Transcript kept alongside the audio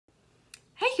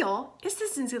y'all, it's the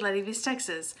Scentsy Lady V's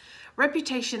Texas.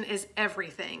 Reputation is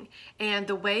everything, and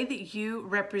the way that you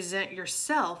represent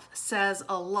yourself says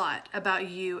a lot about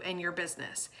you and your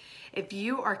business. If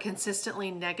you are consistently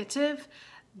negative,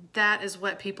 that is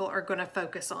what people are going to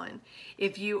focus on.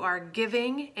 If you are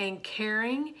giving and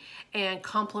caring and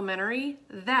complimentary,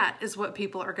 that is what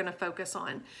people are going to focus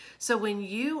on. So when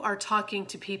you are talking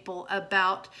to people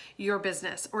about your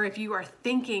business, or if you are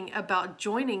thinking about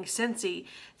joining Scentsy,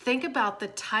 think about the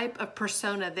type of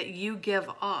persona that you give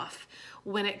off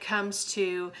when it comes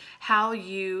to how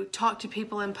you talk to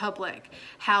people in public,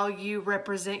 how you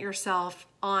represent yourself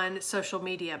on social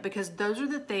media, because those are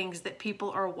the things that people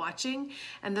are watching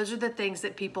and those are the things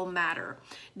that people matter.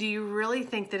 Do you really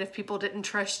think that if people didn't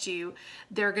trust you,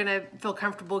 they're gonna feel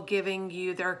comfortable giving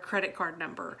you their credit card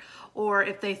number? Or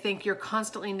if they think you're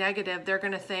constantly negative, they're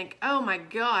gonna think, oh my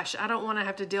gosh, I don't wanna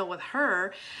have to deal with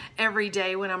her every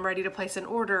day when I'm ready to place an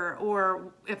order,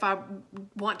 or if I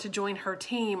want to join her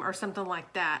team or something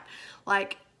like that.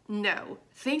 No,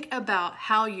 think about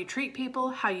how you treat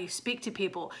people, how you speak to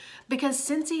people, because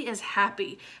Scentsy is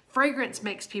happy. Fragrance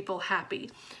makes people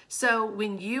happy. So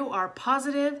when you are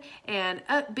positive and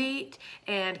upbeat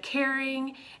and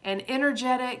caring and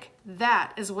energetic,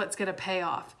 that is what's going to pay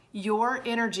off. Your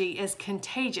energy is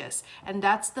contagious, and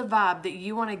that's the vibe that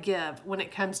you want to give when it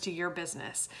comes to your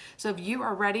business. So if you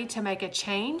are ready to make a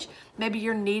change, maybe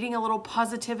you're needing a little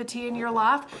positivity in your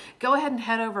life, go ahead and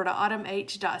head over to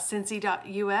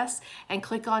autumnh.scentsy.us and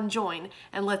click on join,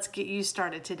 and let's get you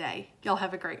started today. Y'all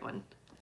have a great one.